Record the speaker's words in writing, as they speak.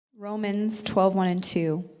Romans 12:1 and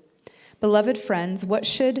 2. Beloved friends, what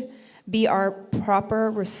should be our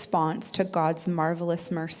proper response to God's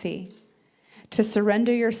marvelous mercy? To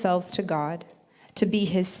surrender yourselves to God, to be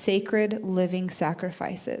his sacred living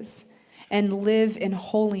sacrifices, and live in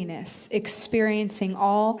holiness, experiencing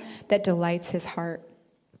all that delights his heart.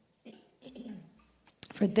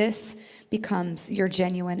 For this becomes your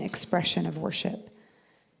genuine expression of worship.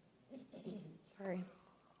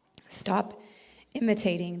 Stop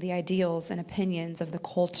imitating the ideals and opinions of the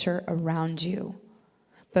culture around you,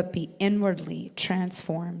 but be inwardly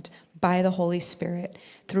transformed by the Holy Spirit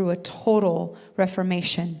through a total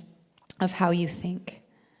reformation of how you think.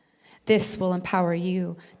 This will empower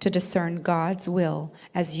you to discern God's will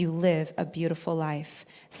as you live a beautiful life,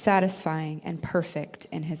 satisfying and perfect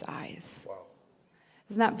in his eyes. Wow.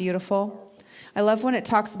 Isn't that beautiful? I love when it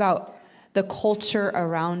talks about the culture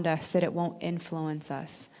around us, that it won't influence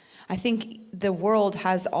us. I think the world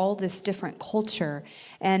has all this different culture,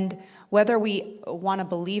 and whether we want to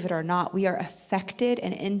believe it or not, we are affected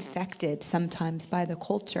and infected sometimes by the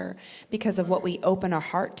culture because of what we open our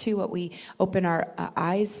heart to, what we open our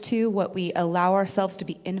eyes to, what we allow ourselves to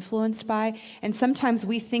be influenced by. And sometimes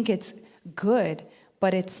we think it's good,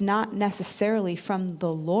 but it's not necessarily from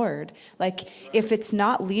the Lord. Like, if it's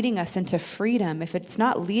not leading us into freedom, if it's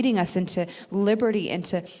not leading us into liberty,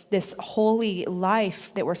 into this holy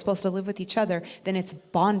life that we're supposed to live with each other, then it's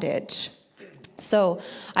bondage. So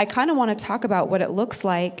I kind of want to talk about what it looks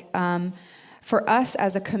like for us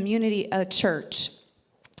as a community, a church.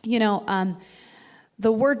 You know,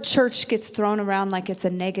 the word church gets thrown around like it's a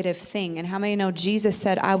negative thing. And how many know Jesus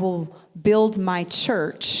said, I will build my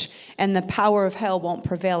church and the power of hell won't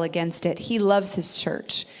prevail against it. He loves his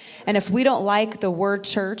church. And if we don't like the word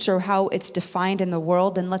church or how it's defined in the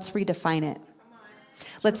world, then let's redefine it.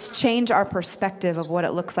 Let's change our perspective of what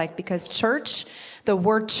it looks like, because church, the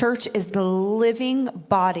word church is the living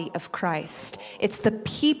body of Christ. It's the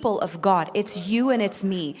people of God. It's you and it's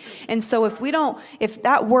me. And so if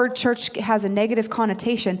that word church has a negative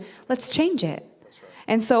connotation, let's change it.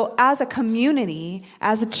 And so as a community,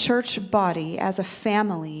 as a church body, as a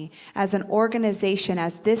family, as an organization,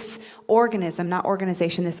 as this organism, not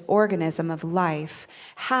organization, this organism of life,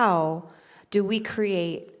 how do we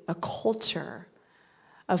create a culture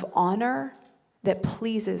of honor that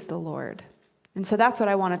pleases the Lord? And so that's what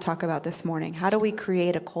I want to talk about this morning. How do we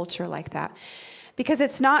create a culture like that? Because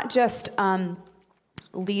it's not just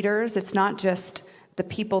leaders. It's not just the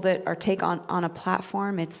people that are on a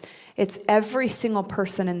platform. It's every single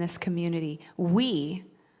person in this community. We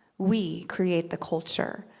create the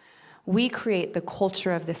culture. We create the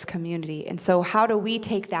culture of this community. And so how do we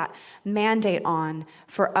take that mandate on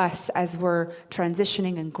for us as we're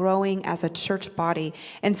transitioning and growing as a church body?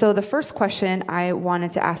 And so the first question I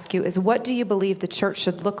wanted to ask you is, what do you believe the church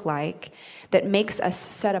should look like that makes us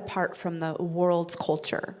set apart from the world's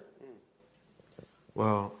culture?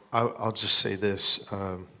 Well, I'll just say this.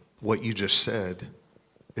 What you just said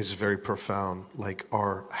is very profound. Like,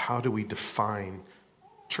 how do we define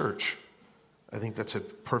church? I think that's a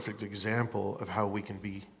perfect example of how we can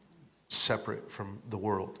be separate from the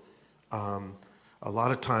world. A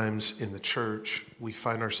lot of times in the church, we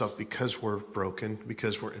find ourselves, because we're broken,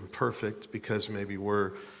 because we're imperfect, because maybe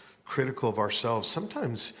we're critical of ourselves,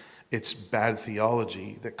 sometimes it's bad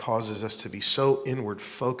theology that causes us to be so inward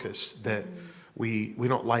focused that we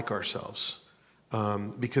don't like ourselves,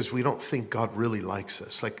 because we don't think God really likes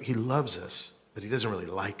us. Like, he loves us, but he doesn't really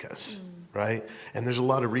like us, right? And there's a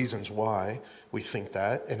lot of reasons why we think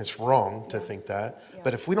that, and it's wrong to think that. Yeah.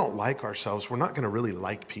 But if we don't like ourselves, we're not going to really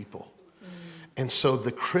like people. And so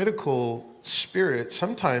the critical spirit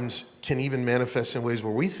sometimes can even manifest in ways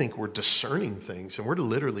where we think we're discerning things, and we're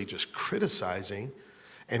literally just criticizing,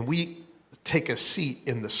 and we take a seat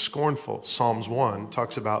in the scornful. Psalms 1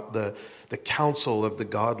 talks about the counsel of the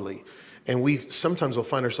godly. And we sometimes will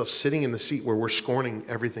find ourselves sitting in the seat where we're scorning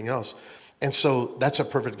everything else. And so that's a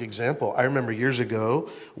perfect example. I remember years ago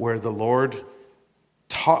where the Lord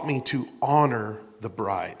taught me to honor the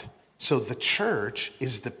bride. So the church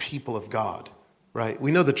is the people of God, right?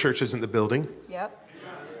 We know the church isn't the building. Yep.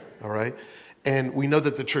 All right. And we know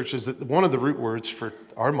that the church is one of the root words for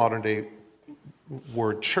our modern day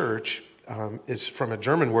word church is from a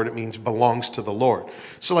German word. It means belongs to the Lord.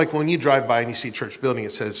 So like when you drive by and you see church building,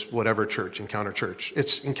 it says whatever church, Encounter Church.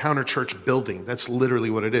 It's Encounter Church building. That's literally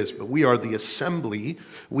what it is. But we are the assembly.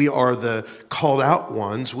 We are the called out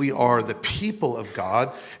ones. We are the people of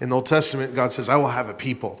God. In the Old Testament, God says, I will have a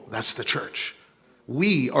people. That's the church.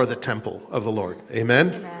 We are the temple of the Lord.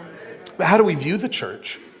 Amen? Amen. But how do we view the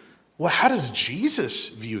church? Well, how does Jesus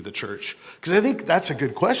view the church? Because I think that's a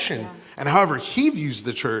good question. Yeah. And however he views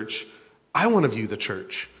the church, I want to view the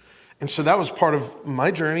church. And so that was part of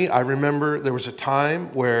my journey. I remember there was a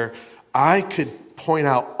time where I could point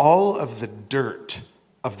out all of the dirt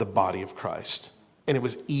of the body of Christ, and it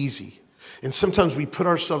was easy. And sometimes we put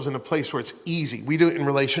ourselves in a place where it's easy. We do it in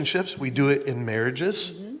relationships. We do it in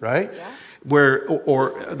marriages, right? Yeah.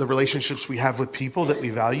 Or the relationships we have with people that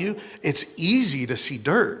we value. It's easy to see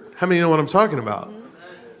dirt. How many know what I'm talking about?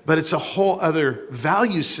 But it's a whole other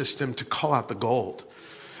value system to call out the gold.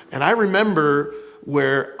 And I remember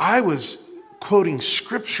where I was quoting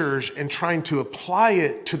scriptures and trying to apply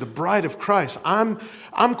it to the bride of Christ. I'm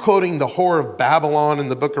quoting the whore of Babylon in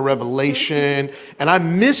the book of Revelation, and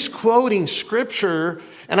I'm misquoting scripture,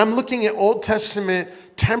 and I'm looking at Old Testament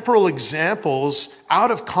temporal examples out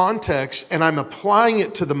of context, and I'm applying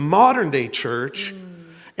it to the modern day church.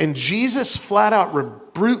 And Jesus flat out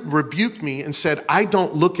rebuked me and said, I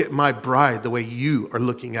don't look at my bride the way you are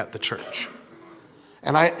looking at the church.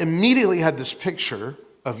 And I immediately had this picture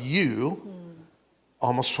of you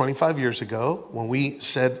almost 25 years ago when we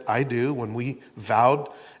said I do, when we vowed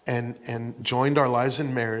and joined our lives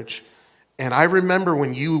in marriage. And I remember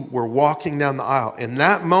when you were walking down the aisle. In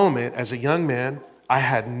that moment, as a young man, I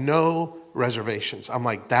had no reservations. I'm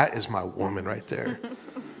like, that is my woman right there.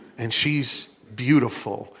 And she's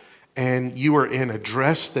beautiful. And you were in a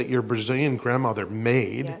dress that your Brazilian grandmother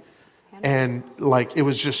made. Yes. And like, it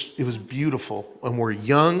was beautiful. And we're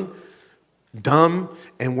young, dumb,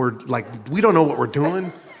 and we're like, we don't know what we're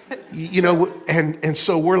doing, you know, and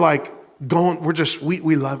so we're like going, we're just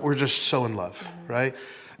so in love, right?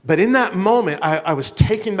 But in that moment, I was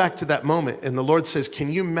taken back to that moment, and the Lord says,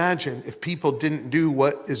 can you imagine if people didn't do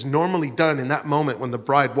what is normally done in that moment when the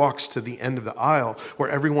bride walks to the end of the aisle, where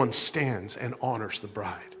everyone stands and honors the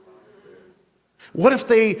bride? What if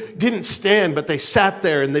they didn't stand, but they sat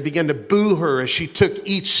there and they began to boo her as she took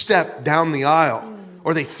each step down the aisle?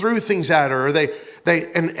 Or they threw things at her, or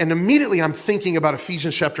and immediately I'm thinking about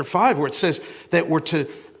Ephesians chapter 5, where it says that we're to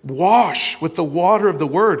wash with the water of the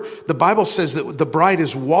word. The Bible says that the bride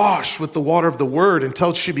is washed with the water of the word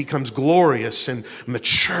until she becomes glorious and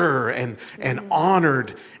mature and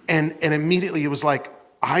honored. And immediately it was like,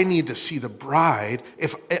 I need to see the bride.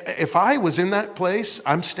 If I was in that place,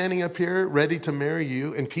 I'm standing up here ready to marry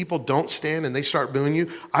you, and people don't stand and they start booing you,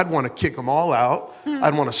 I'd want to kick them all out.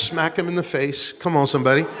 I'd want to smack them in the face. Come on,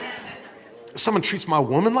 somebody. If someone treats my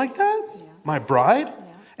woman like that, my bride,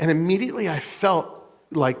 and immediately I felt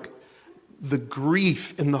like the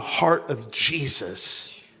grief in the heart of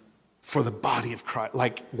Jesus for the body of Christ.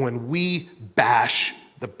 Like when we bash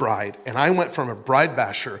the bride. And I went from a bride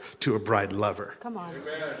basher to a bride lover. Come on.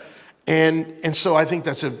 And so I think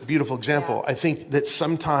that's a beautiful example. Yeah. I think that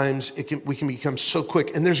sometimes we can become so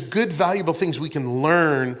quick, and there's good, valuable things we can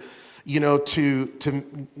learn, you know, to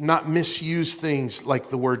not misuse things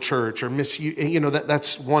like the word church, or misuse, you know,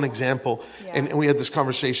 that's one example. Yeah. And we had this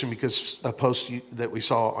conversation because a post that we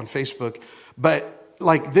saw on Facebook. But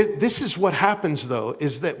like this is what happens though,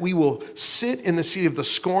 is that we will sit in the seat of the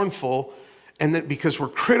scornful. And that because we're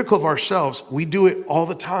critical of ourselves, we do it all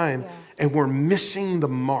the time, and we're missing the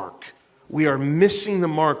mark. We are missing the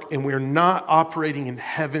mark, and we're not operating in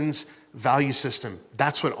heaven's value system.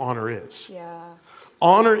 That's what honor is. Yeah.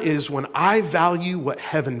 Honor is when I value what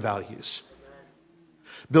heaven values.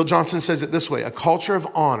 Bill Johnson says it this way: a culture of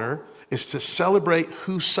honor is to celebrate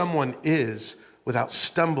who someone is without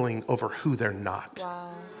stumbling over who they're not.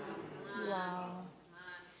 Wow.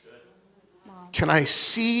 Can I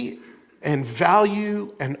see and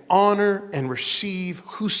value and honor and receive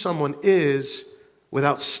who someone is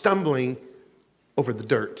without stumbling over the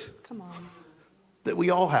dirt? Come on. That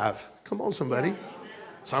we all have. Come on, somebody. Yeah.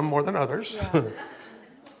 Some more than others. Yeah.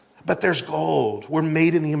 But there's gold. We're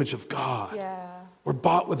made in the image of God. Yeah. We're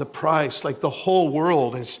bought with a price. Like the whole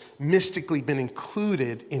world has mystically been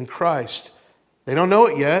included in Christ. They don't know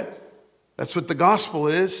it yet. That's what the gospel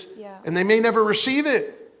is. Yeah. And they may never receive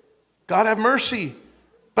it. God have mercy.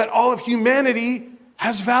 But all of humanity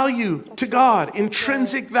has value to God,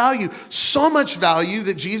 intrinsic value. So much value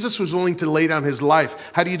that Jesus was willing to lay down his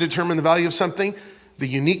life. How do you determine the value of something? The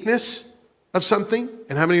uniqueness of something.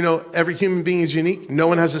 And how many know every human being is unique? No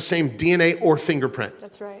one has the same DNA or fingerprint.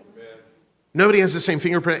 That's right. Nobody has the same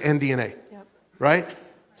fingerprint and DNA, right?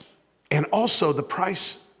 And also the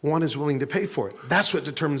price one is willing to pay for it. That's what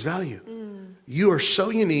determines value. You are so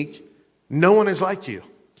unique. No one is like you.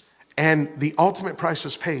 And the ultimate price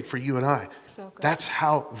was paid for you and I. So good. That's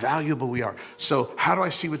how valuable we are. So how do I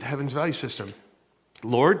see with heaven's value system?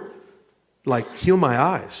 Lord, like heal my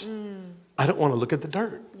eyes. I don't want to look at the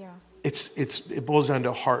dirt. Yeah. It boils down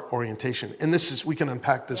to heart orientation. And we can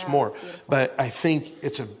unpack this more. But I think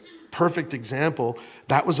it's a perfect example.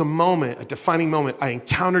 That was a moment, a defining moment. I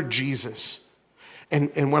encountered Jesus.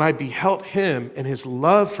 And when I beheld him and his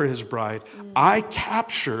love for his bride, I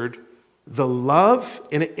captured the love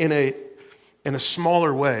in a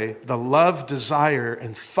smaller way, the love, desire,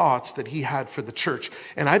 and thoughts that he had for the church.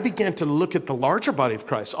 And I began to look at the larger body of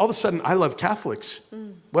Christ. All of a sudden, I love Catholics,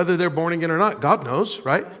 whether they're born again or not. God knows,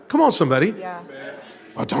 right? Come on, somebody. Yeah.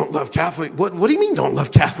 Oh, don't love Catholic. What do you mean don't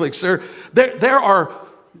love Catholics? There are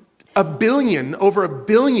over a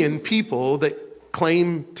billion people that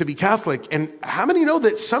claim to be Catholic. And how many know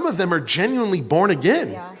that some of them are genuinely born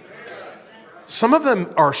again? Yeah. Some of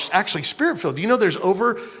them are actually spirit-filled. You know there's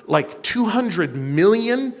over like 200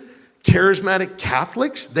 million charismatic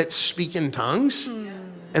Catholics that speak in tongues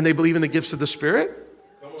and they believe in the gifts of the Spirit?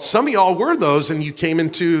 Some of y'all were those and you came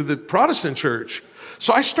into the Protestant church.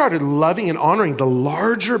 So I started loving and honoring the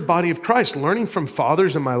larger body of Christ, learning from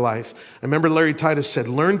fathers in my life. I remember Larry Titus said,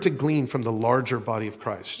 learn to glean from the larger body of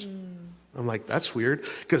Christ. I'm like, that's weird,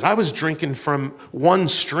 because I was drinking from one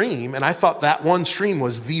stream and I thought that one stream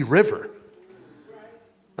was the river.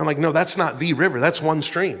 I'm like, no, that's not the river. That's one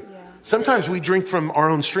stream. Yeah. Sometimes we drink from our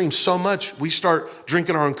own stream so much, we start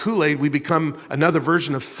drinking our own Kool-Aid. We become another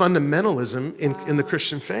version of fundamentalism in the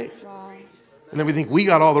Christian faith. Wow. And then we think we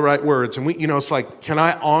got all the right words. And it's like, can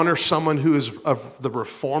I honor someone who is of the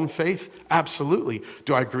Reformed faith? Absolutely.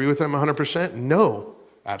 Do I agree with them 100%? No,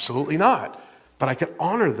 absolutely not. But I can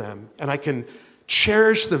honor them and I can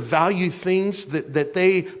cherish the value things that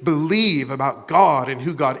they believe about God and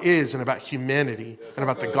who God is and about humanity and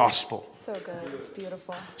about the gospel. So good. It's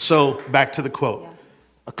beautiful. So back to the quote. Yeah.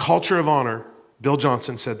 A culture of honor, Bill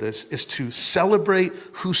Johnson said this, is to celebrate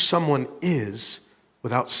who someone is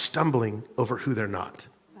without stumbling over who they're not.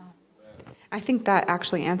 I think that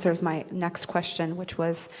actually answers my next question, which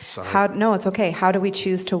was, Sorry. No, it's okay. How do we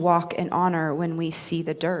choose to walk in honor when we see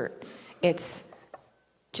the dirt? It's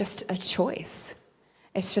just a choice.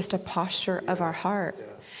 It's just a posture of our heart. Yeah.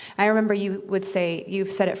 I remember you would say,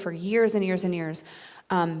 you've said it for years and years and years,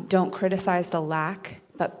 don't criticize the lack,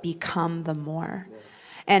 but become the more. Yeah.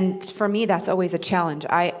 And for me, that's always a challenge.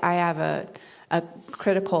 I have a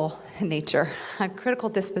critical nature, a critical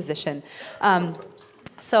disposition.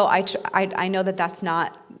 So I know that that's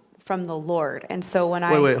not from the Lord. And so when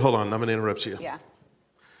Wait, hold on. I'm going to interrupt you. Yeah.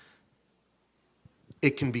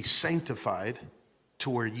 It can be sanctified to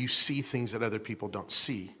where you see things that other people don't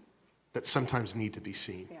see that sometimes need to be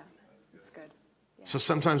seen. Yeah, that's good. Yeah. So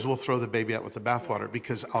sometimes we'll throw the baby out with the bathwater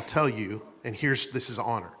because I'll tell you, and this is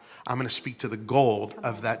honor. I'm going to speak to the gold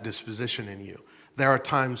of that disposition in you. There are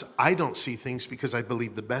times I don't see things because I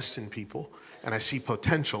believe the best in people and I see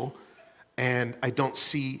potential and I don't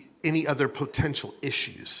see any other potential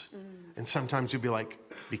issues. And sometimes you'll be like,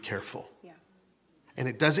 be careful. Yeah. And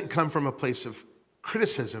it doesn't come from a place of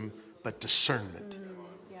criticism, but discernment.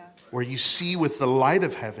 Where you see with the light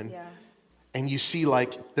of heaven and you see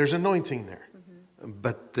like there's anointing there,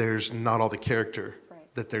 but there's not all the character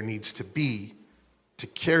that there needs to be to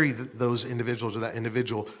carry those individuals or that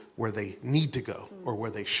individual where they need to go or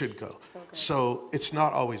where they should go. So it's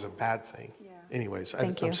not always a bad thing. Yeah. Anyways,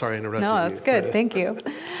 I'm sorry I interrupted you. No, that's good. Thank you.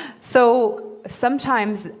 So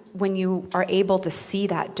sometimes when you are able to see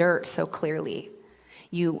that dirt so clearly,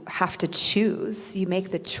 you have to choose. You make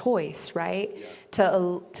the choice, right? Yeah.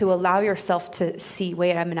 To allow yourself to see,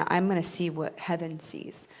 wait, I'm gonna see what heaven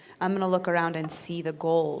sees. I'm gonna look around and see the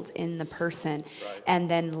gold in the person, right.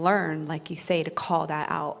 And then learn, like you say, to call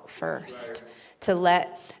that out first. Right.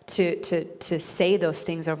 To say those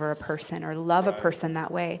things over a person or love a person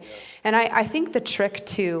that way. Yeah. And I think the trick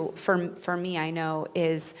too, for me, I know,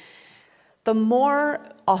 is the more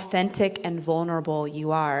authentic and vulnerable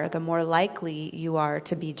you are, the more likely you are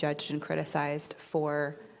to be judged and criticized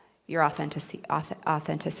for your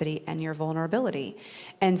authenticity and your vulnerability.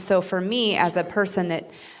 And so for me, as a person that,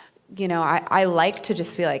 I like to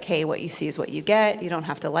just be like, hey, what you see is what you get. You don't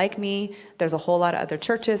have to like me. There's a whole lot of other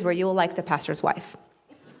churches where you will like the pastor's wife.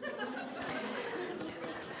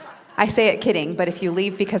 I say it kidding, but if you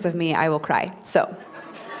leave because of me, I will cry. So.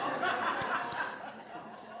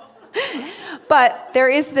 But there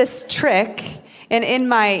is this trick, and in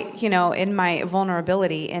my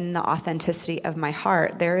vulnerability, in the authenticity of my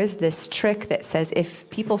heart, there is this trick that says if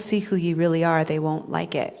people see who you really are, they won't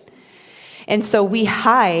like it. And so we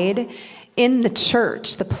hide in the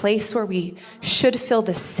church, the place where we should feel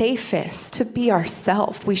the safest to be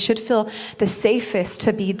ourselves. We should feel the safest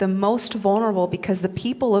to be the most vulnerable, because the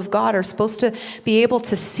people of God are supposed to be able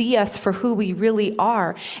to see us for who we really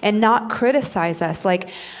are and not criticize us. Like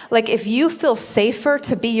if you feel safer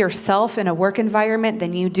to be yourself in a work environment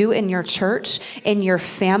than you do in your church, in your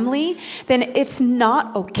family, then it's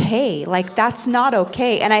not okay. Like that's not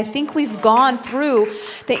okay. And I think we've gone through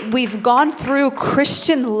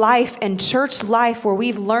Christian life and church life where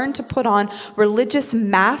we've learned to put on religious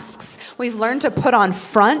masks. We've learned to put on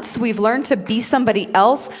fronts. We've learned to be somebody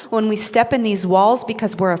else when we step in these walls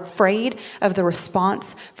because we're afraid of the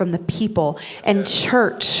response from the people. And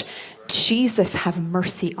church, Jesus, have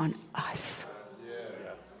mercy on us.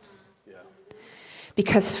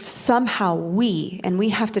 Because somehow we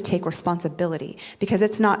have to take responsibility, because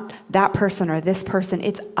it's not that person or this person,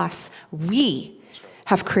 it's us. We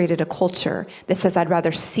have created a culture that says, I'd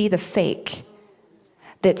rather see the fake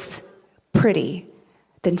that's pretty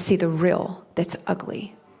than see the real that's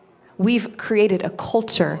ugly. We've created a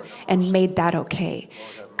culture and made that okay.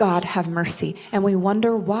 God have mercy. And we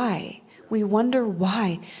wonder why. We wonder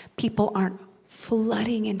why people aren't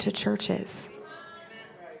flooding into churches.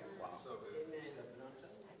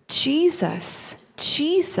 Jesus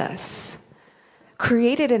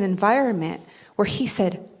created an environment where he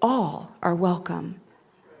said, all are welcome.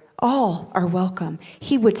 All are welcome.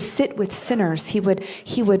 He would sit with sinners. He would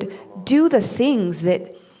do the things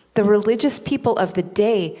that the religious people of the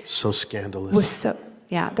day so scandalous.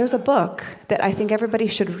 There's a book that I think everybody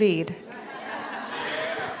should read.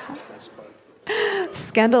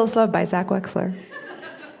 Scandalous Love by Zach Wexler.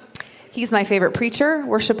 He's my favorite preacher,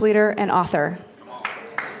 worship leader, and author.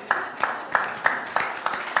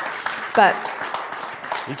 But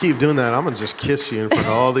you keep doing that, I'm going to just kiss you in front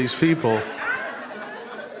of all these people.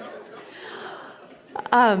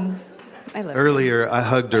 Earlier, I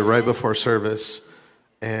hugged her right before service,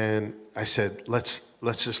 and I said, let's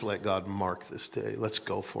just let God mark this day. Let's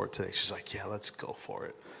go for it today. She's like, yeah, let's go for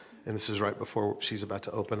it. And this is right before she's about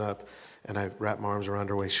to open up, and I wrapped my arms around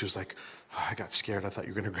her waist. She was like, oh, I got scared. I thought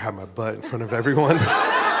you were going to grab my butt in front of everyone.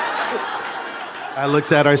 I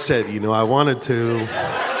looked at her, I said, I wanted to.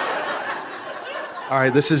 All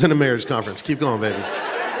right, this isn't a marriage conference. Keep going, baby.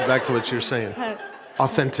 Back to what you're saying.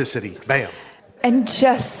 Authenticity. Bam. And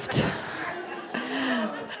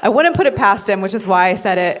I wouldn't put it past him, which is why I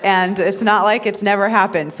said it. And it's not like it's never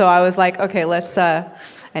happened. So I was like, okay, let's,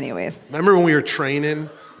 anyways. Remember when we were training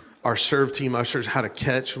our serve team ushers how to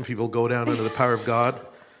catch when people go down under the power of God?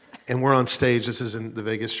 And we're on stage. This is in the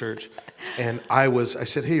Vegas church. And I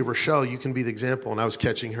said, hey, Rochelle, you can be the example. And I was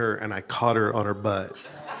catching her, and I caught her on her butt.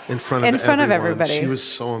 In front of everybody. She was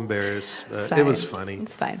so embarrassed. It was funny.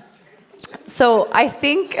 It's fine. So I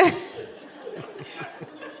think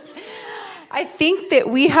that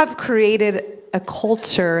we have created a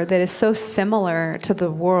culture that is so similar to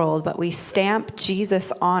the world, but we stamp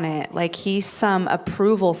Jesus on it like he's some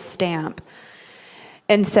approval stamp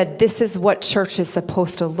and said, this is what church is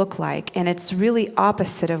supposed to look like. And it's really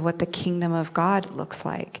opposite of what the kingdom of God looks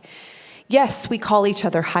like. Yes, we call each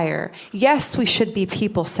other higher. Yes, we should be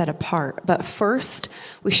people set apart. But first,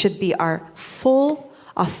 we should be our full,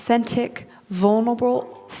 authentic,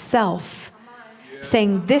 vulnerable self,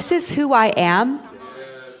 saying, this is who I am,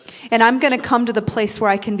 and I'm going to come to the place where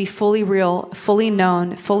I can be fully real, fully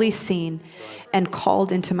known, fully seen, and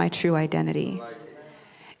called into my true identity.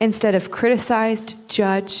 Instead of criticized,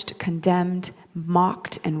 judged, condemned,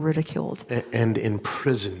 mocked, and ridiculed. And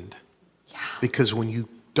imprisoned. Yeah. Because when you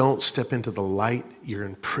don't step into the light, you're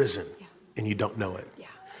in prison, and you don't know it. Yeah.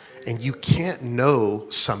 And you can't know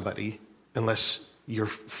somebody unless you're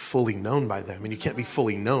fully known by them. And you can't be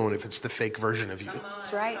fully known if it's the fake version of you.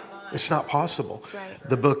 That's right. It's not possible. That's right.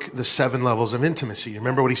 The book, The 7 Levels of Intimacy,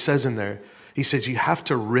 remember what he says in there? He says you have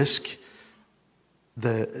to risk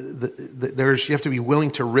you have to be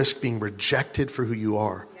willing to risk being rejected for who you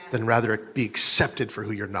are than rather be accepted for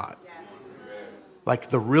who you're not. Like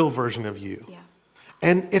the real version of you. Yeah.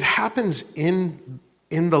 And it happens in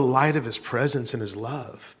the light of his presence and his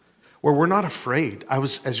love, where we're not afraid.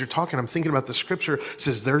 As you're talking, I'm thinking about the scripture. It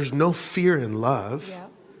says there's no fear in love,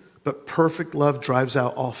 but perfect love drives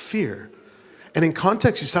out all fear. And in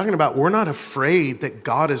context, he's talking about we're not afraid that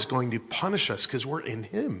God is going to punish us because we're in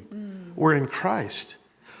him. We're in Christ.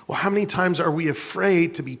 Well, how many times are we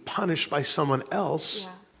afraid to be punished by someone else? Yeah.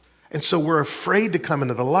 And so we're afraid to come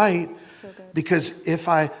into the light because if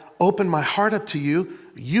I open my heart up to you,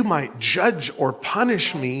 you might judge or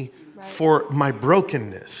punish me for my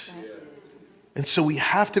brokenness. Right. And so we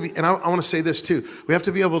have to be, and I want to say this too, we have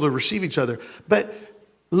to be able to receive each other. But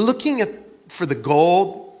looking for the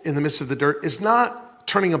gold in the midst of the dirt is not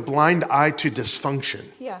turning a blind eye to dysfunction.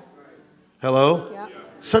 Yeah. Hello? Yeah.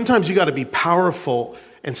 Sometimes you got to be powerful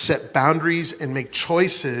and set boundaries and make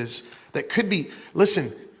choices that could be,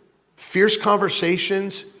 listen, fierce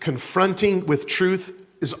conversations, confronting with truth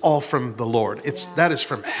is all from the Lord. That is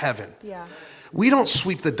from heaven. Yeah. We don't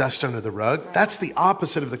sweep the dust under the rug. Right. That's the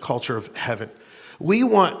opposite of the culture of heaven. We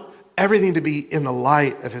want everything to be in the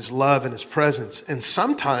light of his love and his presence. And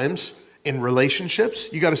sometimes in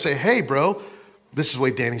relationships, you got to say, hey, bro, this is the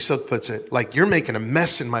way Danny Silk puts it. Like, you're making a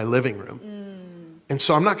mess in my living room. And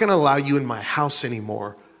so I'm not going to allow you in my house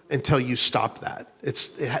anymore until you stop that.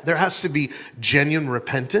 There has to be genuine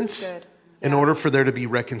repentance in order for there to be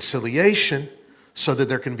reconciliation so that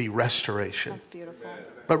there can be restoration. That's beautiful.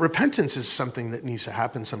 But repentance is something that needs to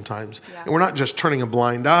happen sometimes. Yeah. And we're not just turning a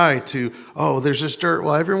blind eye to, oh, there's this dirt.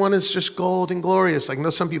 Well, everyone is just gold and glorious. Like, no,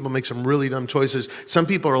 some people make some really dumb choices. Some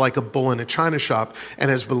people are like a bull in a china shop. And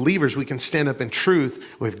as believers, we can stand up in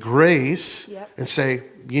truth with grace and say,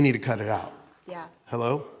 you need to cut it out. Yeah.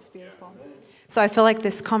 Hello? It's beautiful. So I feel like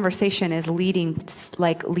this conversation is leading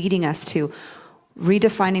us to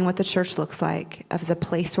redefining what the church looks like as a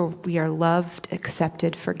place where we are loved,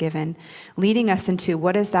 accepted, forgiven, leading us into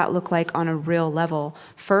what does that look like on a real level.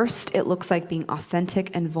 First, it looks like being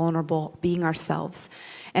authentic and vulnerable, being ourselves,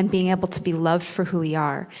 and being able to be loved for who we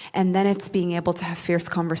are. And then it's being able to have fierce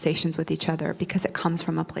conversations with each other because it comes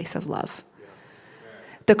from a place of love.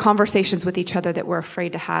 The conversations with each other that we're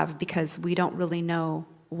afraid to have because we don't really know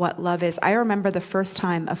what love is. I remember the first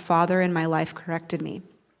time a father in my life corrected me.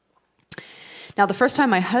 Now, the first time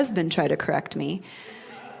my husband tried to correct me,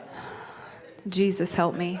 Jesus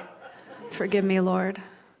help me. Forgive me, Lord.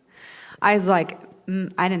 I was like,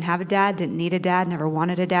 I didn't have a dad, didn't need a dad, never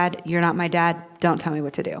wanted a dad. You're not my dad. Don't tell me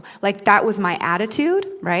what to do. Like, that was my attitude,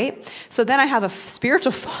 right? So then I have a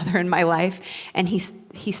spiritual father in my life, and he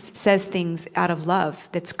says things out of love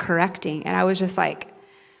that's correcting. And I was just like,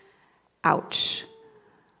 ouch,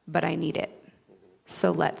 but I need it.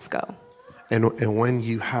 So let's go. And when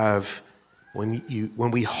you have...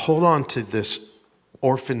 When we hold on to this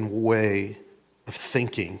orphan way of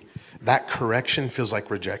thinking, that correction feels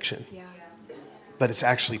like rejection. Yeah. But it's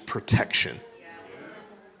actually protection.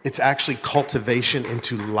 It's actually cultivation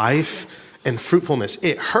into life and fruitfulness.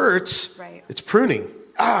 It hurts. Right. It's pruning.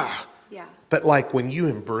 Yeah. But like when you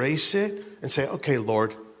embrace it and say, okay,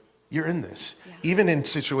 Lord, you're in this. Yeah. Even in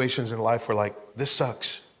situations in life where like, this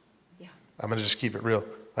sucks. Yeah. I'm going to just keep it real.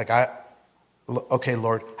 Like okay,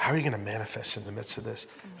 Lord, how are you going to manifest in the midst of this?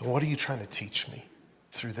 And what are you trying to teach me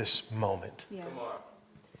through this moment? Yeah.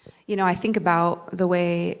 You know, I think about the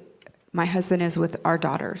way my husband is with our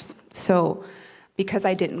daughters. So because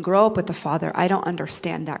I didn't grow up with the father, I don't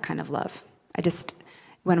understand that kind of love.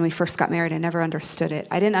 When we first got married, I never understood it.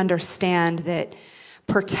 I didn't understand that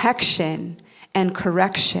protection and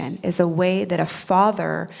correction is a way that a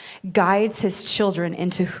father guides his children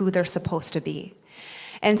into who they're supposed to be.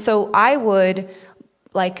 And so I would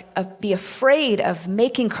be afraid of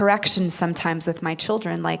making corrections sometimes with my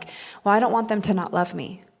children. Like, well, I don't want them to not love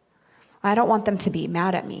me. I don't want them to be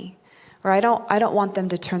mad at me. Or I don't want them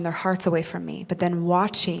to turn their hearts away from me. But then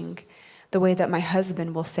watching the way that my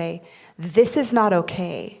husband will say, this is not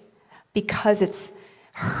okay because it's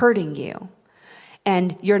hurting you.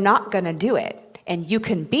 And you're not going to do it. And you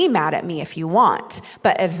can be mad at me if you want,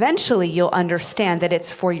 but eventually you'll understand that it's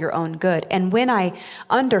for your own good. And when I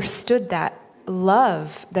understood that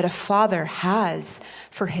love that a father has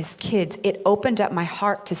for his kids, it opened up my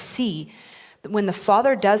heart to see that when the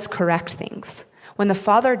father does correct things, when the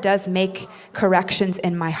father does make corrections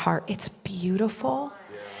in my heart, it's beautiful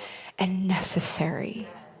and necessary.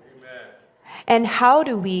 And how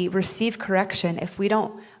do we receive correction if we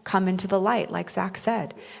don't come into the light, like Zach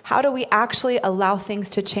said? How do we actually allow things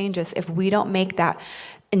to change us if we don't make that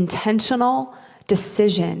intentional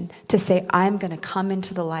decision to say, I'm going to come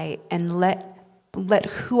into the light and let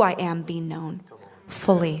who I am be known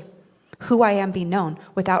fully, who I am be known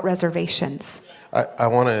without reservations? I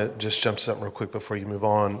want to just jump to something real quick before you move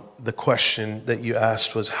on. The question that you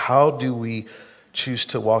asked was, how do we choose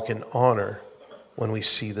to walk in honor when we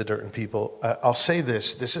see the dirt in people? I'll say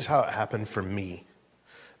this is how it happened for me.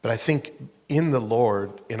 But I think in the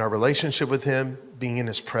Lord, in our relationship with him, being in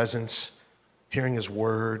his presence, hearing his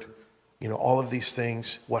word, all of these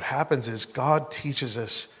things, what happens is God teaches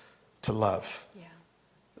us to love. Yeah.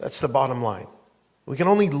 That's the bottom line. We can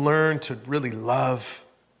only learn to really love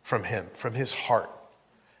from him, from his heart.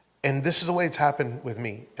 And this is the way it's happened with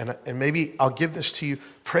me. And maybe I'll give this to you.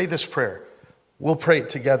 Pray this prayer. We'll pray it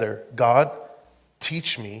together. God,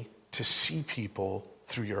 teach me to see people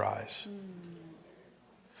through your eyes.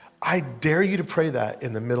 I dare you to pray that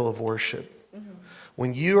in the middle of worship.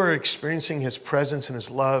 When you are experiencing his presence and his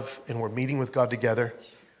love and we're meeting with God together,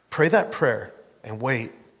 pray that prayer and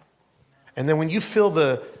wait. And then when you feel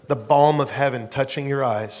the balm of heaven touching your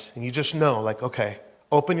eyes and you just know, like, okay,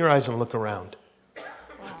 open your eyes and look around.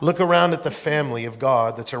 Look around at the family of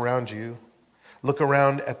God that's around you. Look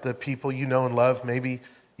around at the people you know and love. Maybe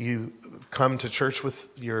you come to church with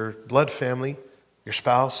your blood family, your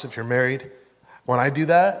spouse, if you're married. When I do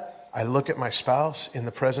that, I look at my spouse in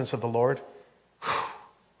the presence of the Lord.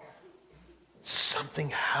 Something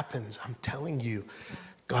happens. I'm telling you,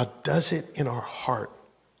 God does it in our heart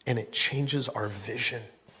and it changes our vision.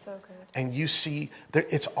 So good. And you see,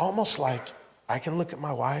 it's almost like I can look at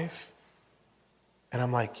my wife and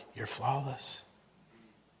I'm like, you're flawless.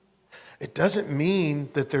 It doesn't mean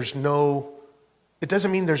that there's not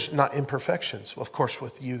imperfections. Well, of course,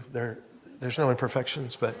 with you, there's no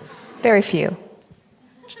imperfections, but Very few.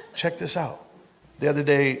 check this out. The other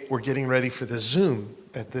day, we're getting ready for the Zoom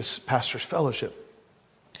at this pastor's fellowship.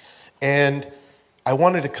 And I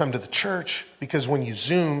wanted to come to the church because when you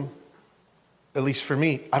Zoom, at least for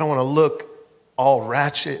me, I don't want to look all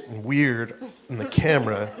ratchet and weird in the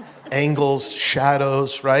camera, angles,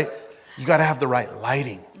 shadows, right? You got to have the right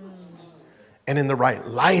lighting. And in the right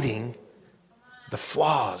lighting, the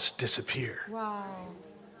flaws disappear. Wow.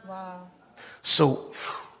 Wow. So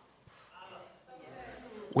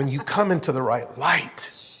when you come into the right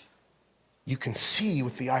light, you can see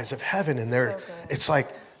with the eyes of heaven, and it's like,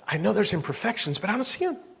 I know there's imperfections, but I don't see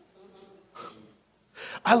them.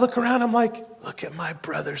 I look around, I'm like, look at my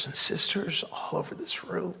brothers and sisters all over this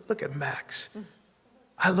room. Look at Max.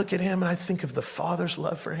 I look at him and I think of the Father's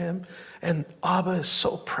love for him, and Abba is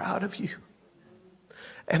so proud of you.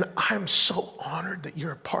 And I'm so honored that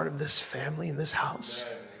you're a part of this family in this house.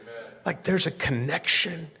 Like there's a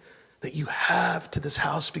connection that you have to this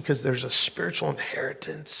house because there's a spiritual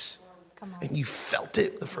inheritance. And you felt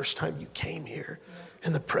it the first time you came here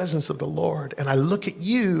in the presence of the Lord. And I look at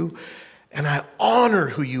you and I honor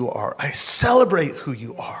who you are. I celebrate who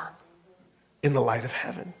you are in the light of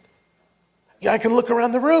heaven. Yeah, I can look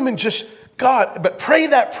around the room and just, God, but pray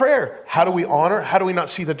that prayer. How do we honor? How do we not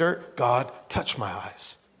see the dirt? God, touch my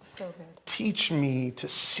eyes. So good. Teach me to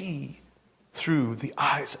see through the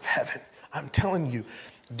eyes of heaven. I'm telling you,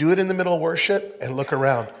 do it in the middle of worship and look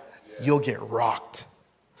around. You'll get rocked.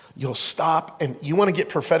 You'll stop. And you want to get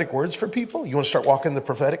prophetic words for people? You want to start walking the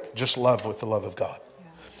prophetic? Just love with the love of God.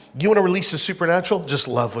 You want to release the supernatural? Just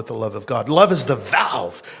love with the love of God. Love is the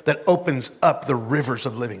valve that opens up the rivers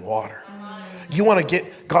of living water. You want to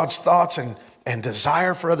get God's thoughts and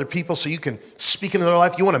desire for other people so you can speak into their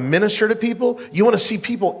life. You want to minister to people. You want to see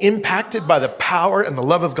people impacted by the power and the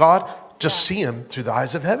love of God. Just see them through the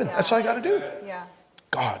eyes of heaven. That's all you got to do. Yeah.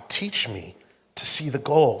 God, teach me to see the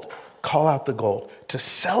gold, call out the gold, to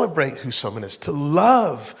celebrate who someone is, to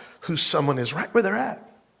love who someone is right where they're at.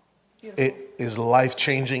 Beautiful. It is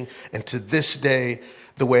life-changing. And to this day,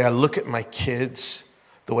 the way I look at my kids,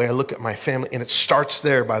 the way I look at my family, and it starts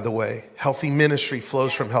there, by the way. Healthy ministry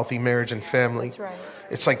flows from healthy marriage and family. That's right.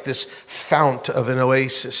 It's like this fount of an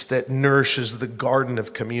oasis that nourishes the garden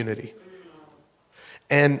of community.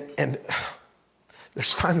 And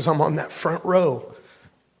there's times I'm on that front row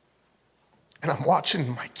and I'm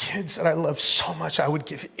watching my kids that I love so much. I would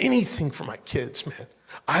give anything for my kids, man.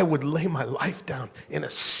 I would lay my life down in a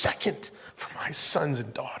second for my sons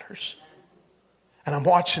and daughters. And I'm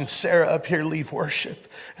watching Sarah up here lead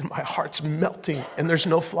worship and my heart's melting and there's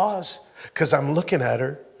no flaws because I'm looking at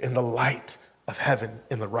her in the light of heaven,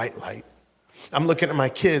 in the right light. I'm looking at my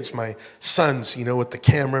kids, my sons, with the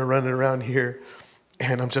camera running around here.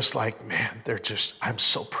 And I'm just like, man, I'm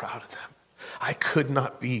so proud of them. I could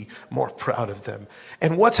not be more proud of them.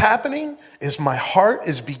 And what's happening is my heart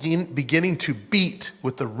is beginning to beat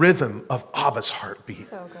with the rhythm of Abba's heartbeat.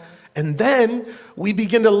 So good. And then we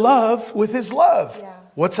begin to love with his love. Yeah.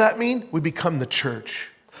 What's that mean? We become the church.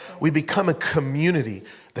 We become a community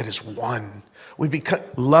that is one.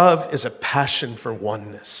 Love is a passion for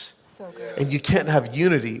oneness. So good. And you can't have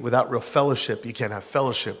unity without real fellowship. You can't have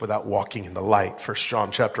fellowship without walking in the light. 1 John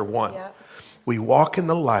chapter 1. Yep. We walk in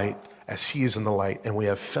the light as he is in the light, and we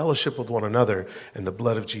have fellowship with one another, and the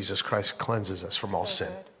blood of Jesus Christ cleanses us from all sin.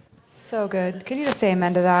 Good. So good. Can you just say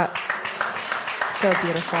amen to that? So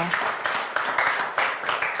beautiful.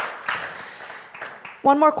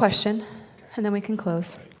 One more question, and then we can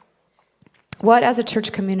close. What, as a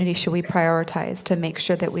church community, should we prioritize to make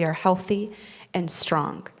sure that we are healthy and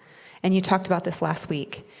strong? And you talked about this last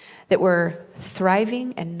week, that we're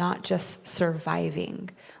thriving and not just surviving.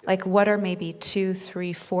 Like, what are maybe 2,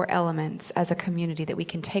 3, 4 elements as a community that we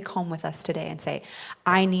can take home with us today and say,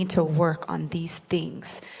 I need to work on these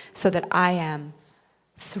things so that I am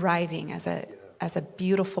thriving as a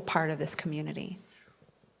beautiful part of this community?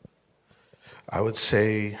 I would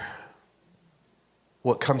say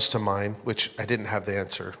what comes to mind, which I didn't have the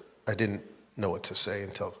answer. I didn't know what to say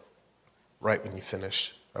until right when you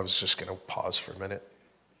finished. I was just going to pause for a minute.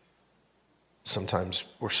 Sometimes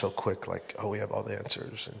we're so quick, like, oh, we have all the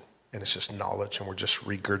answers, and it's just knowledge, and we're just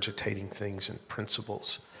regurgitating things and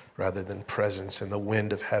principles rather than presence and the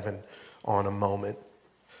wind of heaven on a moment.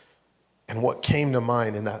 And what came to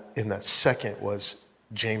mind in that second was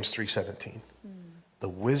James 3:17. The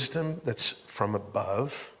wisdom that's from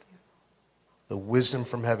above, the wisdom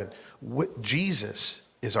from heaven. Jesus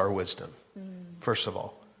is our wisdom, first of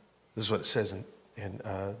all. This is what it says in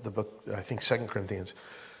the book, I think 2 Corinthians.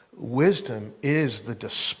 Wisdom is the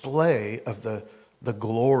display of the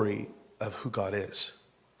glory of who God is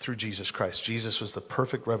through Jesus Christ. Jesus was the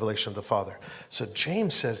perfect revelation of the Father. So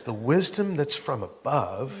James says the wisdom that's from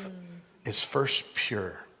above is first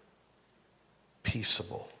pure,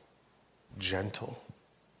 peaceable, gentle,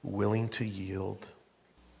 willing to yield.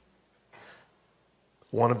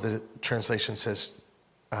 One of the translations says,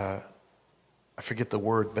 I forget the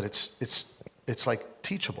word, but it's like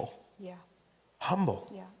teachable,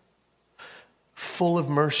 humble, full of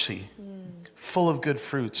mercy, full of good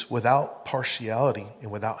fruits, without partiality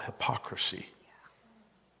and without hypocrisy.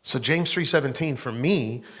 So James 3:17 for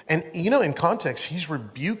me, and in context, he's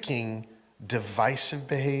rebuking divisive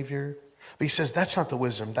behavior. But he says that's not the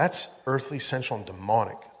wisdom. That's earthly, sensual, and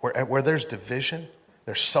demonic. Where there's division,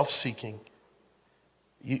 there's self-seeking.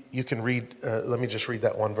 You can read, let me just read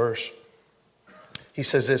that one verse. He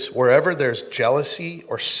says this, wherever there's jealousy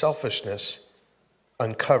or selfishness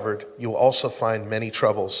uncovered, you will also find many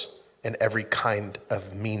troubles and every kind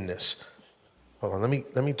of meanness. Hold on,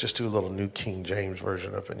 let me just do a little New King James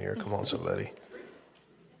version up in here. Come on, somebody.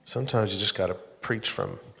 Sometimes you just got to preach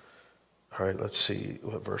from, all right, let's see,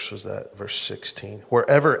 what verse was that? Verse 16.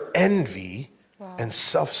 Wherever envy and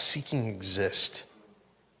self-seeking exist.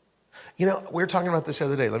 We were talking about this the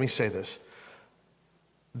other day. Let me say this.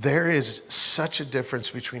 There is such a difference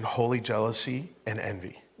between holy jealousy and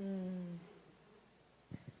envy.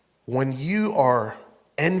 When you are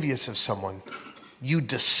envious of someone, you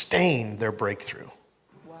disdain their breakthrough.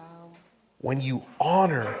 When you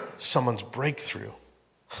honor someone's breakthrough,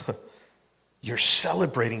 you're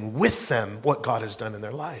celebrating with them what God has done in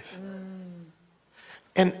their life.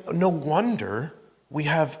 And no wonder we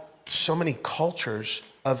have so many cultures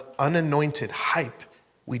of unanointed hype.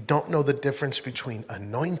 We don't know the difference between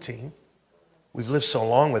anointing, we've lived so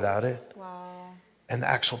long without it, and the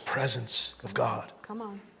actual presence of God. Come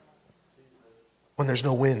on. When there's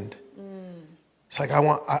no wind. It's like, I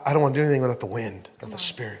don't want to do anything without the wind of the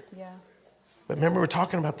Spirit. But remember, we're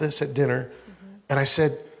talking about this at dinner, and I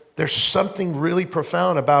said, there's something really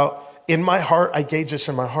profound about, in my heart, I gauge this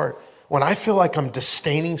in my heart. When I feel like I'm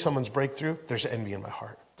disdaining someone's breakthrough, there's envy in my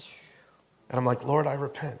heart. And I'm like, Lord, I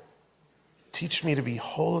repent. Teach me to be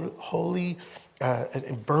holy,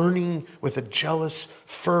 and burning with a jealous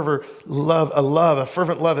fervor, a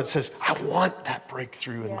fervent love that says, I want that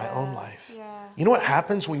breakthrough in my own life. You know what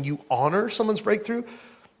happens when you honor someone's breakthrough?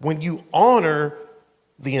 When you honor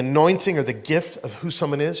the anointing or the gift of who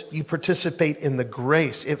someone is, you participate in the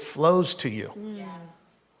grace. It flows to you.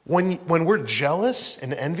 When we're jealous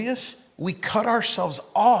and envious, we cut ourselves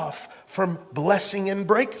off from blessing and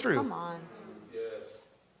breakthrough. Come on.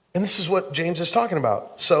 And this is what James is talking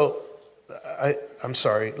about. So I'm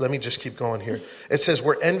sorry, let me just keep going here. It says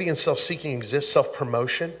where envy and self-seeking exist,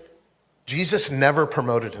 self-promotion. Jesus never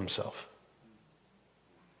promoted himself.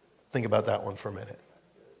 Think about that one for a minute.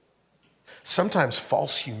 Sometimes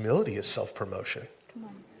false humility is self-promotion. Come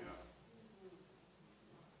on.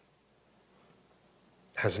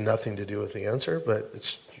 Has nothing to do with the answer, but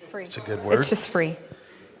it's Free. It's a good word. It's just free.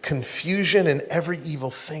 Confusion and every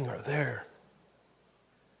evil thing are there.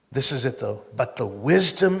 This is it though. But the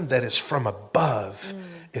wisdom that is from above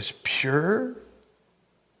is pure,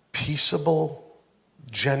 peaceable,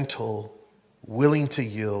 gentle, willing to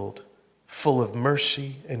yield, full of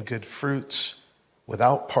mercy and good fruits,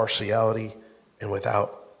 without partiality and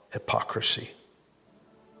without hypocrisy.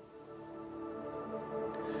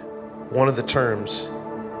 One of the terms,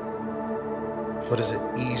 what is it?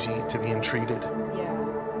 Easy to be entreated.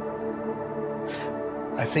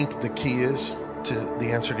 I think the key is to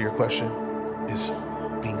the answer to your question is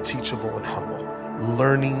being teachable and humble,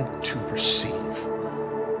 learning to receive.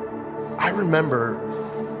 I remember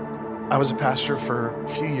I was a pastor for a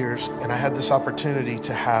few years, and I had this opportunity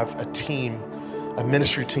to have a team a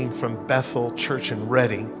ministry team from Bethel Church in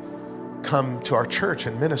Reading come to our church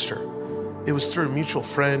and minister. It was through a mutual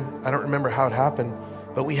friend. I don't remember how it happened,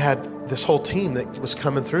 but we had this whole team that was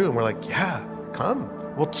coming through, and we're like, yeah, come.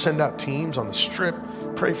 We'll send out teams on the strip,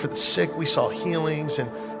 pray for the sick. We saw healings, and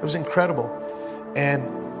it was incredible. And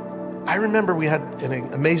I remember we had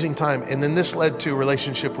an amazing time. And then this led to a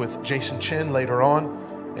relationship with Jason Chin later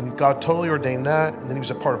on, and God totally ordained that. And then he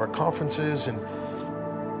was a part of our conferences. And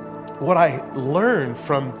what I learned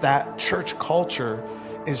from that church culture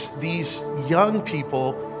is these young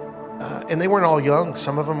people, and they weren't all young.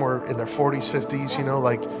 Some of them were in their 40s, 50s,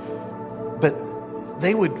 but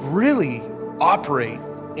they would really operate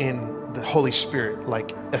in the Holy Spirit,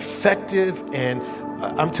 like effective. And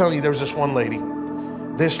I'm telling you, there was this one lady.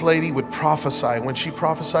 This lady would prophesy. When she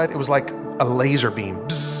prophesied, it was like a laser beam.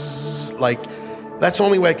 Bzzz, that's the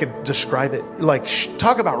only way I could describe it.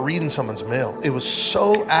 Talk about reading someone's mail. It was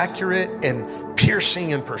so accurate and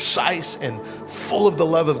piercing and precise and full of the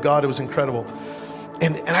love of God. It was incredible.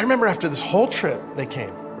 And I remember after this whole trip, they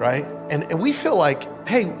came, right? And we feel like,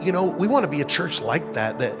 hey, we want to be a church like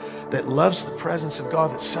that loves the presence of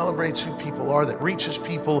God, that celebrates who people are, that reaches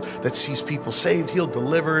people, that sees people saved, healed,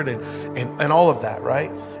 delivered, and all of that,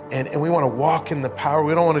 right? And we want to walk in the power.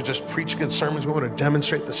 We don't want to just preach good sermons. We want to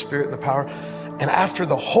demonstrate the Spirit and the power. And after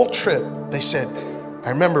the whole trip, they said, I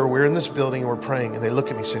remember we're in this building and we're praying, and they look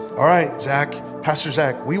at me and said, all right, Zach, Pastor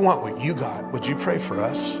Zach, we want what you got. Would you pray for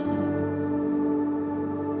us?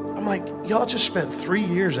 I'm like, y'all just spent 3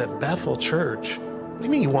 years at Bethel Church. What do you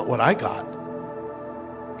mean you want what I got?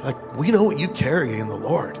 Like, we know what you carry in the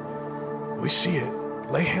Lord. We see it.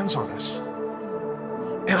 Lay hands on us.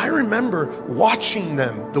 And I remember watching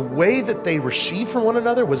them. The way that they received from one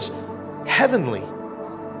another was heavenly.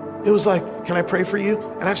 It was like, can I pray for you?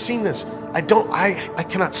 And I've seen this. I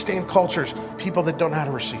cannot stand cultures, people that don't know how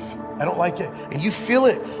to receive. I don't like it. And you feel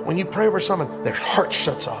it when you pray over someone, their heart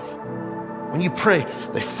shuts off. When you pray,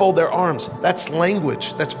 they fold their arms. That's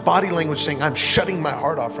language. That's body language saying, I'm shutting my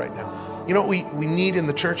heart off right now. You know what we need in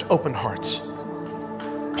the church? Open hearts.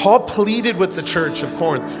 Paul pleaded with the church of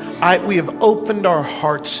Corinth, we have opened our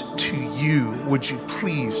hearts to you. Would you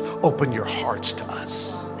please open your hearts to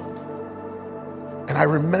us? And I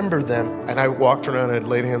remember them, and I walked around and I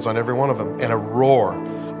laid hands on every one of them, and a roar,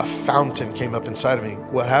 a fountain came up inside of me.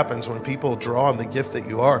 What happens when people draw on the gift that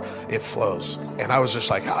you are, it flows. And I was just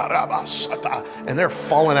like, and they're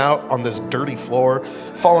falling out on this dirty floor,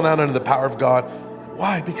 falling out under the power of God.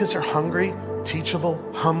 Why? Because they're hungry, teachable,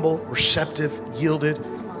 humble, receptive, yielded.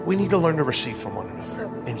 We need to learn to receive from one another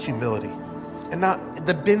in humility. And not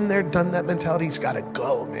the been there, done that mentality's got to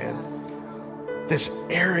go, man. This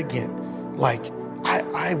arrogant,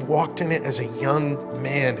 I walked in it as a young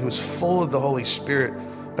man who was full of the Holy Spirit,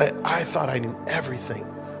 but I thought I knew everything.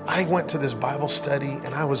 I went to this Bible study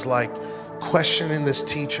and I was questioning this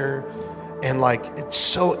teacher, and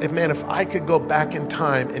if I could go back in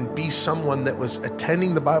time and be someone that was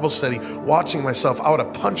attending the Bible study, watching myself, I would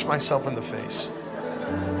have punched myself in the face.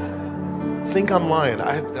 Think I'm lying.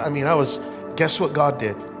 Guess what God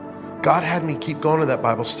did? God had me keep going to that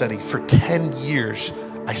Bible study for 10 years.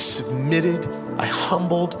 I submitted, I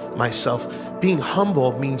humbled myself. Being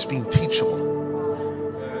humble means being teachable.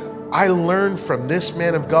 I learned from this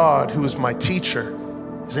man of God who was my teacher.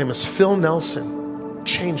 His name is Phil Nelson.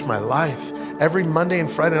 Changed my life. Every Monday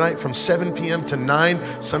and Friday night from 7 p.m. to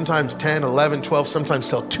 9, sometimes 10, 11, 12, sometimes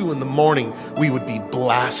till 2 in the morning, we would be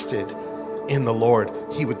blasted in the Lord.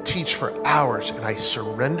 He would teach for hours, and I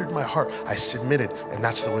surrendered my heart. I submitted, and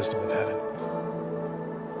that's the wisdom of heaven.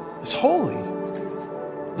 It's holy.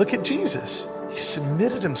 Look at Jesus. He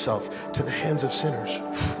submitted himself to the hands of sinners.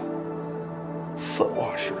 Foot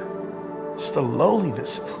washer. It's the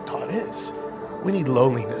lowliness of who God is. We need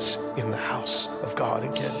lowliness in the house of God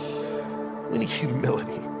again. We need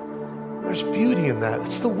humility. There's beauty in that.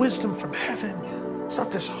 It's the wisdom from heaven. It's not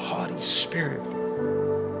this haughty spirit.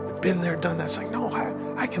 Been there, done that. It's like, no,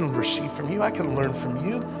 I can receive from you. I can learn from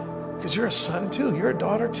you because you're a son too. You're a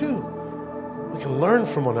daughter too. We can learn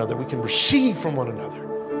from one another. We can receive from one another.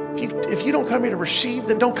 If you don't come here to receive,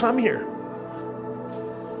 then don't come here.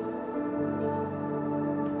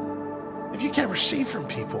 If you can't receive from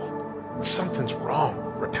people, then something's wrong.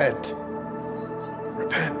 Repent.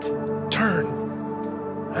 Repent.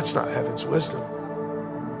 Turn. That's not heaven's wisdom.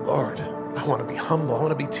 Lord, I want to be humble. I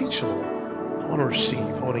want to be teachable. I want to receive.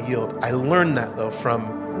 I want to yield. I learned that though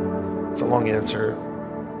it's a long answer.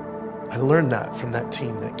 I learned that from that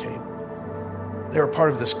team that came. They were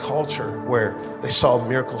part of this culture where they saw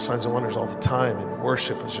miracle signs and wonders all the time, and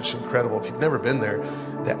worship was just incredible. If you've never been there,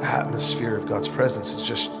 the atmosphere of God's presence is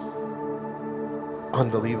just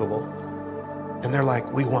unbelievable. And they're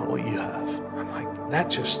like, we want what you have. I'm like, that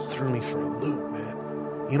just threw me for a loop,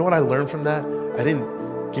 man. You know what I learned from that? I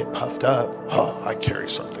didn't get puffed up. Oh, I carry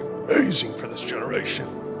something amazing for this generation.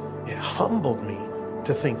 It humbled me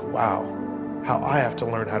to think, wow, how I have to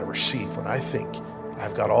learn how to receive when I think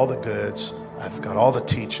I've got all the goods, I've got all the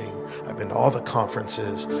teaching, I've been to all the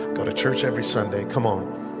conferences, go to church every Sunday. Come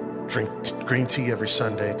on, drink green tea every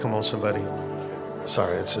Sunday. Come on, somebody.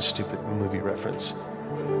 Sorry, it's a stupid movie reference.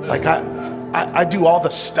 Like I do all the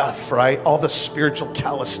stuff, right? All the spiritual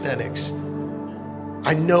calisthenics.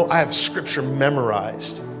 I know I have scripture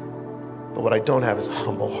memorized, but what I don't have is a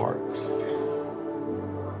humble heart.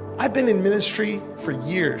 I've been in ministry for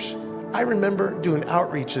years. I remember doing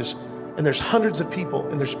outreaches, and there's hundreds of people,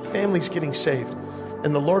 and there's families getting saved.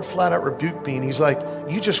 And the Lord flat out rebuked me, and he's like,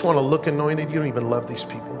 you just want to look anointed, you don't even love these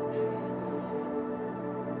people.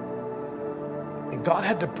 And God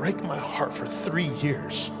had to break my heart for 3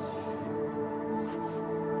 years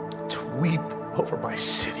to weep over my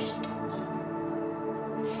city.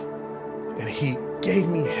 And he gave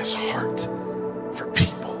me his heart for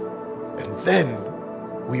people. And then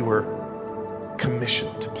we were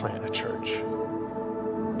commissioned to plant a church.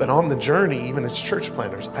 But on the journey, even as church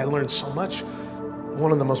planters, I learned so much.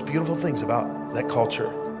 One of the most beautiful things about that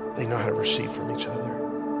culture, they know how to receive from each other.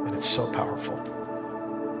 And it's so powerful.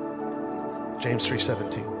 James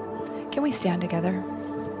 3:17. Can we stand together?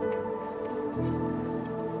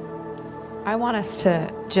 I want us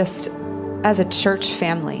to just, as a church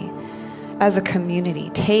family, as a community,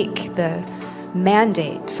 take the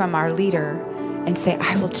mandate from our leader and say,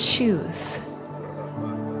 I will choose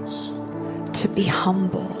to be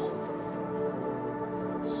humble.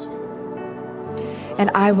 And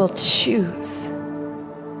I will choose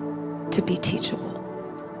to be teachable.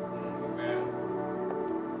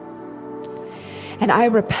 And I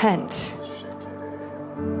repent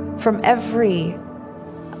from every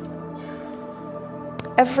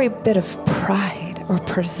bit of pride or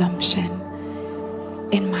presumption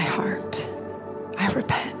in my heart. I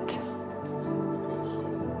repent.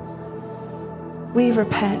 We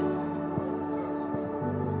repent.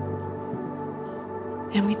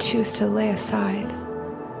 And we choose to lay aside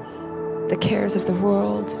the cares of the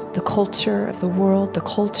world, the culture of the world, the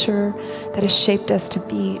culture that has shaped us to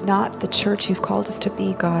be not the church you've called us to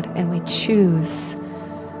be, God. And we choose,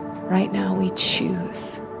 right now we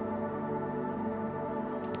choose.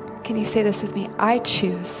 Can you say this with me? I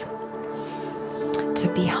choose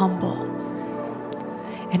to be humble.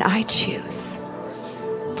 And I choose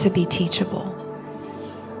to be teachable.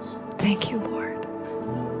 Thank you, Lord.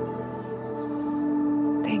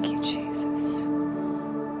 Thank you, Jesus.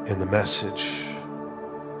 In the Message,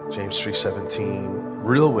 James 3:17,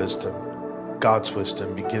 real wisdom, God's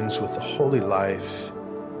wisdom, begins with a holy life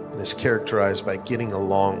and is characterized by getting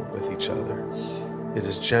along with each other. It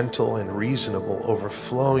is gentle and reasonable,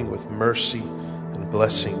 overflowing with mercy and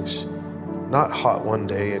blessings, not hot one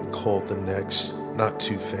day and cold the next, not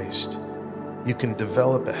two-faced. You can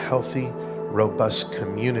develop a healthy, robust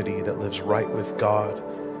community that lives right with God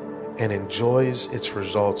and enjoys its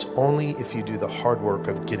results only if you do the hard work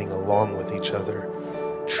of getting along with each other,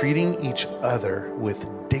 treating each other with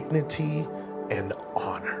dignity and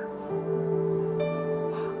honor.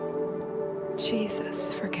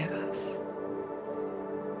 Jesus, forgive us.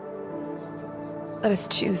 Let us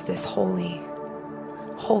choose this holy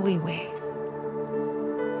way.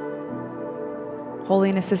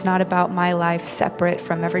 Holiness is not about my life separate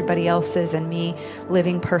from everybody else's and me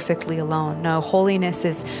living perfectly alone. No, holiness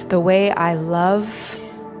is the way I love,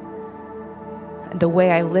 the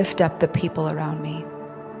way I lift up the people around me.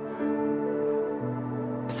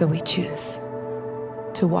 So we choose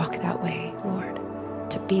to walk that way, Lord,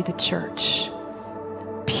 to be the church,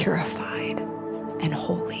 purified and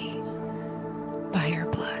holy by your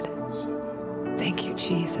blood. Thank you,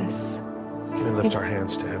 Jesus. Can we lift our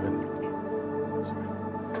hands to heaven?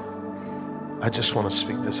 I just want to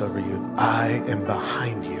speak this over you. I am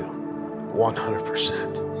behind you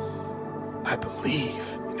 100%. I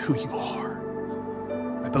believe in who you are.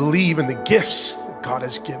 I believe in the gifts that God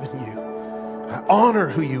has given you. I honor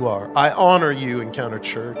who you are. I honor you, Encounter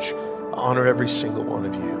Church. I honor every single one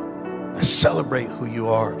of you. I celebrate who you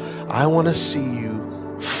are. I want to see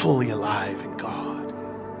you fully alive in God,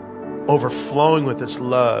 overflowing with this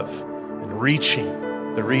love and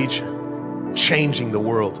reaching the region, changing the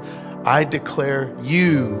world. I declare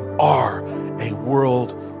you are a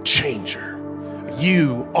world changer.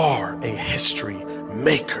 You are a history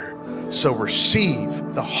maker. So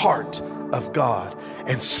receive the heart of God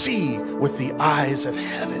and see with the eyes of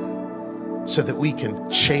heaven so that we can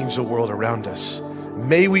change the world around us.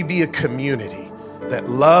 May we be a community that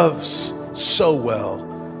loves so well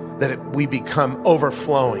that we become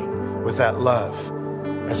overflowing with that love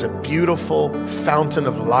as a beautiful fountain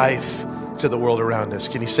of life to the world around us.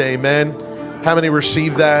 Can you say amen? How many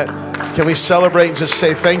receive that? Can we celebrate and just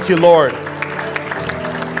say, thank you, Lord?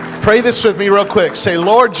 Pray this with me real quick. Say,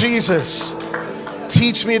 Lord Jesus,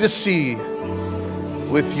 teach me to see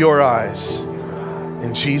with your eyes.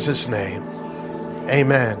 In Jesus' name,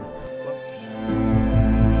 amen.